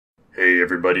Hey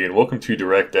everybody, and welcome to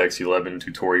DirectX 11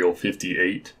 tutorial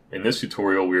 58. In this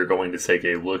tutorial we are going to take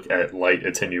a look at light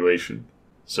attenuation.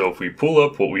 So if we pull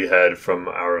up what we had from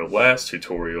our last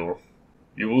tutorial,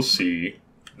 you will see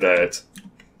that,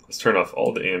 let's turn off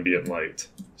all the ambient light.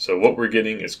 So what we're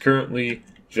getting is currently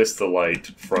just the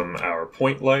light from our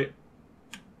point light.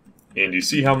 And you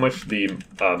see how much the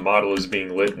model is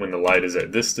being lit when the light is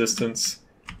at this distance?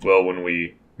 Well, when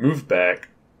we move back,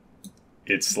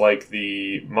 it's like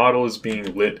the model is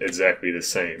being lit exactly the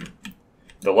same.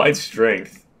 The light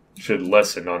strength should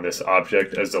lessen on this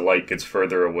object as the light gets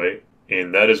further away,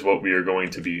 and that is what we are going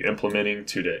to be implementing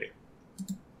today.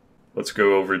 Let's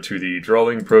go over to the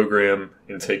drawing program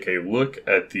and take a look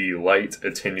at the light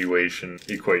attenuation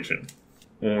equation.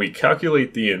 When we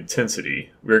calculate the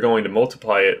intensity, we're going to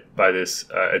multiply it by this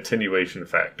attenuation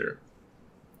factor.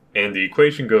 And the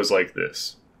equation goes like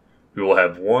this. We will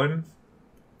have 1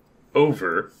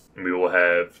 over, and we will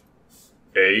have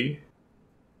A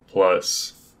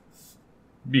plus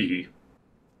B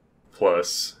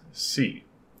plus C.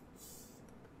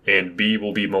 And B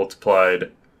will be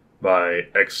multiplied by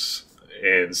X,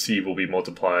 and C will be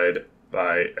multiplied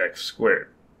by X squared.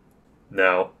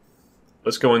 Now,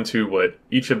 let's go into what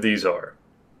each of these are.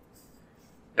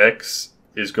 X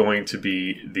is going to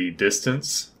be the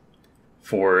distance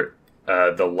for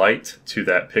the light to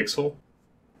that pixel.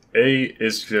 A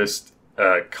is just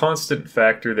a constant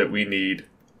factor that we need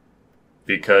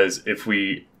because if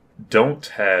we don't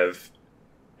have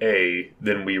A,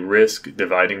 then we risk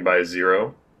dividing by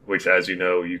 0, which, as you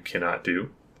know, you cannot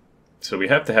do. So we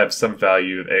have to have some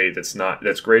value of A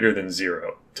that's greater than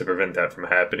 0 to prevent that from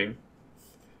happening.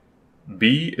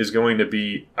 B is going to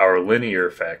be our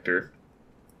linear factor.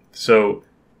 So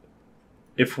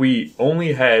if we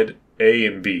only had A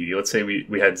and B, let's say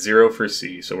we had 0 for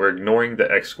C, so we're ignoring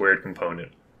the X squared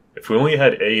component. If we only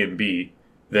had A and B,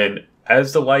 then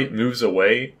as the light moves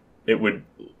away, it would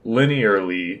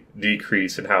linearly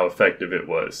decrease in how effective it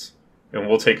was. And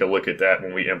we'll take a look at that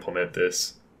when we implement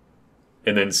this.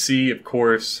 And then C, of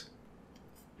course,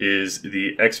 is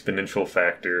the exponential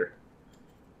factor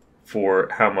for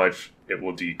how much it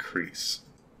will decrease.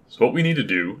 So what we need to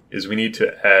do is we need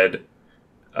to add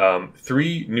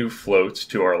 3 new floats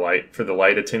to our light for the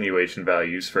light attenuation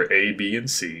values for A, B, and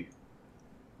C.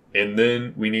 And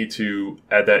then we need to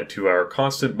add that to our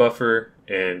constant buffer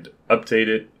and update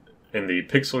it in the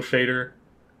pixel shader.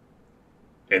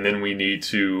 And then we need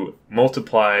to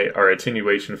multiply our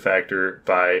attenuation factor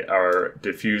by our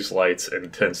diffuse light's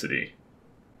intensity.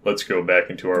 Let's go back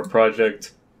into our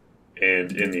project,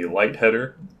 and in the light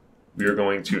header, we are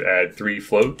going to add 3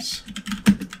 floats.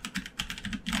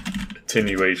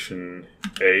 Attenuation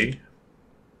A,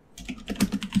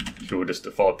 so we'll just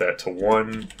default that to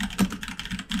 1.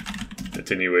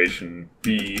 Attenuation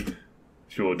B,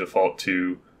 which we'll default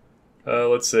to,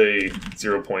 let's say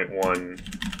 0.1,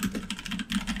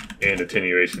 and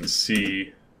attenuation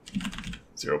C,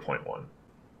 0.1.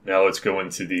 Now let's go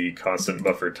into the constant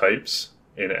buffer types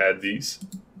and add these.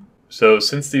 So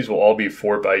since these will all be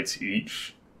 4 bytes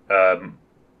each,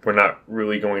 we're not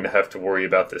really going to have to worry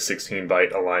about the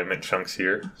 16-byte alignment chunks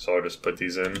here, so I'll just put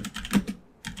these in.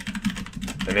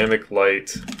 Dynamic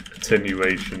light,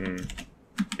 attenuation,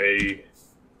 A,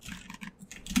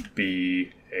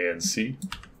 B, and C.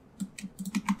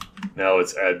 Now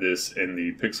let's add this in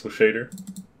the pixel shader.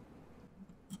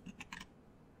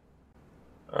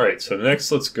 Alright, so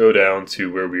next let's go down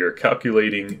to where we are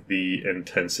calculating the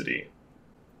intensity.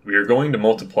 We are going to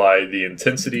multiply the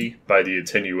intensity by the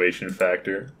attenuation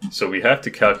factor, so we have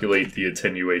to calculate the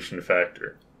attenuation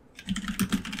factor.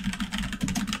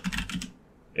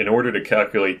 In order to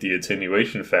calculate the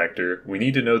attenuation factor, we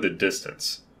need to know the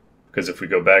distance, because if we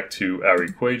go back to our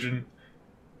equation,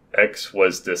 x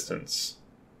was distance.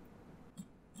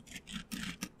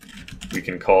 We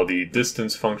can call the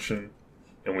distance function,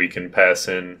 and we can pass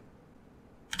in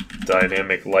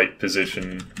dynamic light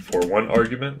position for one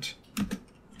argument,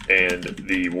 and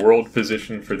the world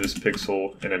position for this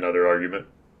pixel in another argument.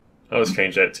 Now let's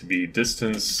change that to be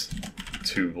distance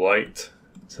to light.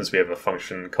 Since we have a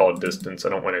function called distance, I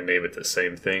don't want to name it the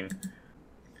same thing.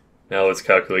 Now let's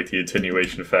calculate the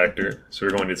attenuation factor. So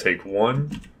we're going to take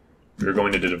 1, we're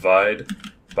going to divide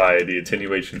by the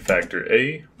attenuation factor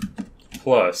A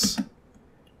plus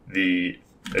the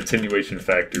attenuation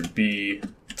factor B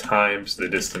times the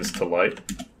distance to light.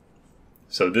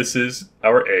 So this is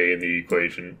our A in the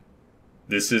equation.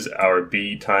 This is our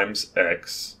B times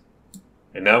X.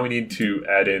 And now we need to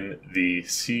add in the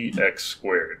CX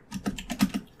squared.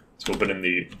 So we'll put in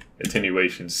the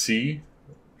attenuation C,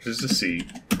 which is the C,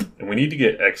 and we need to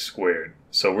get X squared.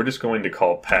 So we're just going to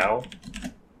call PAL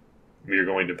we are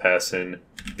going to pass in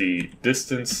the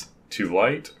distance to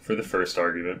light for the first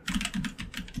argument,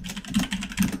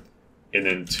 and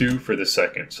then 2 for the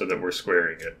second, so that we're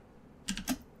squaring it.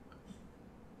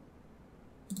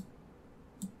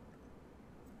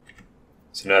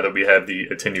 So now that we have the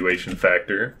attenuation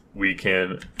factor, we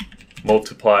can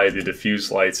multiply the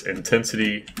diffuse light's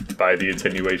intensity by the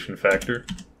attenuation factor.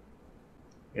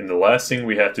 And the last thing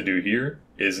we have to do here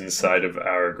is inside of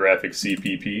our graphic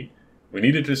CPP, we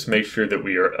need to just make sure that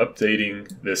we are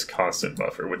updating this constant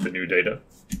buffer with the new data.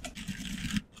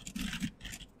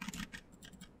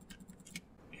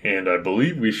 And I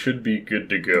believe we should be good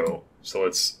to go. So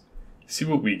let's see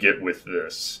what we get with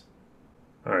this.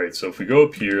 Alright, so if we go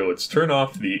up here, let's turn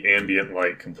off the ambient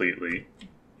light completely.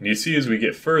 And you see as we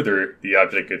get further, the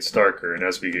object gets darker, and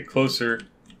as we get closer,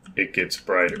 it gets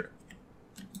brighter.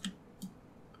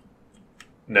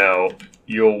 Now,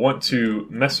 you'll want to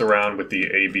mess around with the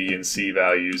A, B, and C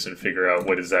values and figure out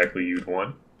what exactly you'd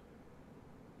want.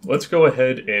 Let's go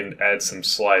ahead and add some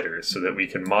sliders so that we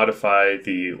can modify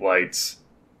the light's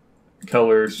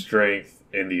color, strength,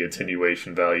 and the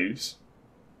attenuation values.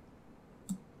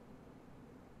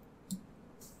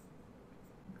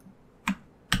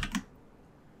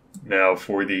 Now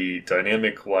for the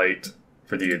dynamic light,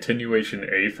 for the attenuation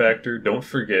A factor, don't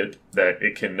forget that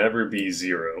it can never be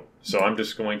 0. So I'm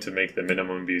just going to make the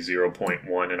minimum be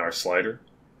 0.1 in our slider.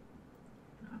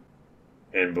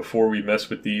 And before we mess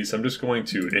with these, I'm just going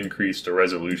to increase the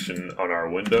resolution on our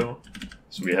window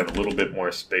so we have a little bit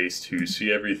more space to see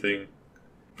everything.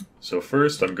 So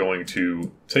first I'm going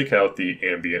to take out the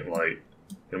ambient light,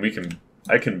 and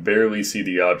I can barely see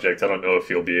the object. I don't know if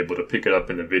you'll be able to pick it up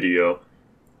in the video.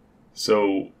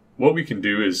 So what we can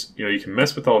do is, you can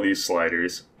mess with all these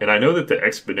sliders, and I know that the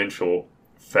exponential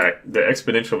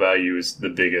value is the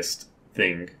biggest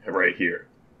thing right here,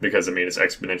 because it's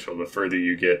exponential. The further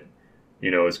you get,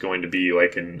 it's going to be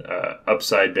like an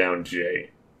upside down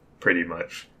J, pretty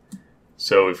much.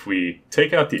 So if we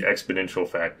take out the exponential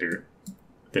factor,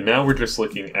 then now we're just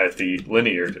looking at the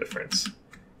linear difference.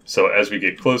 So as we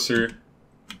get closer,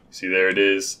 see there it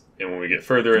is, and when we get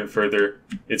further and further,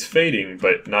 it's fading,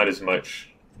 but not as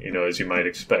much, as you might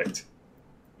expect.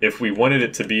 If we wanted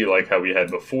it to be like how we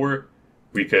had before,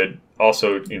 we could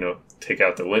also, take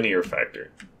out the linear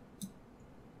factor.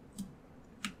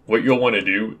 What you'll want to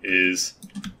do is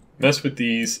mess with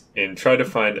these and try to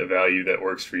find a value that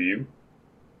works for you.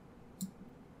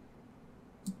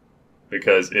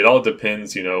 Because it all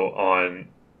depends, on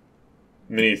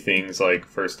many things, like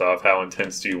first off, how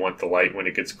intense do you want the light when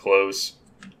it gets close?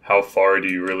 How far do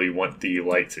you really want the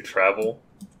light to travel?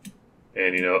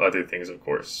 And, other things, of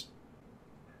course.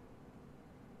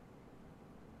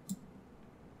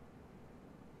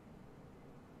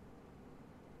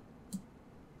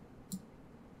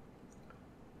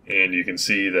 And you can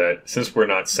see that since we're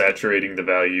not saturating the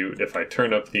value, if I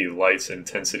turn up the light's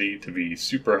intensity to be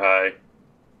super high,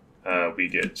 we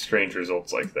get strange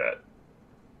results like that.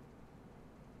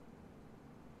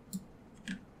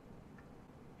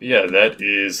 Yeah, that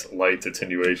is light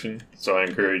attenuation. So I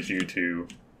encourage you to,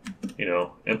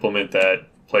 implement that,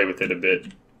 play with it a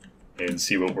bit, and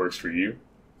see what works for you.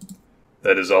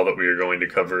 That is all that we are going to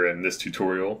cover in this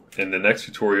tutorial. In the next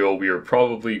tutorial, we are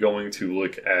probably going to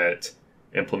look at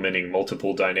implementing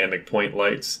multiple dynamic point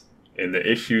lights and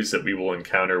the issues that we will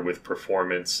encounter with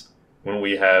performance when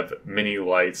we have many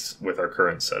lights with our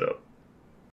current setup.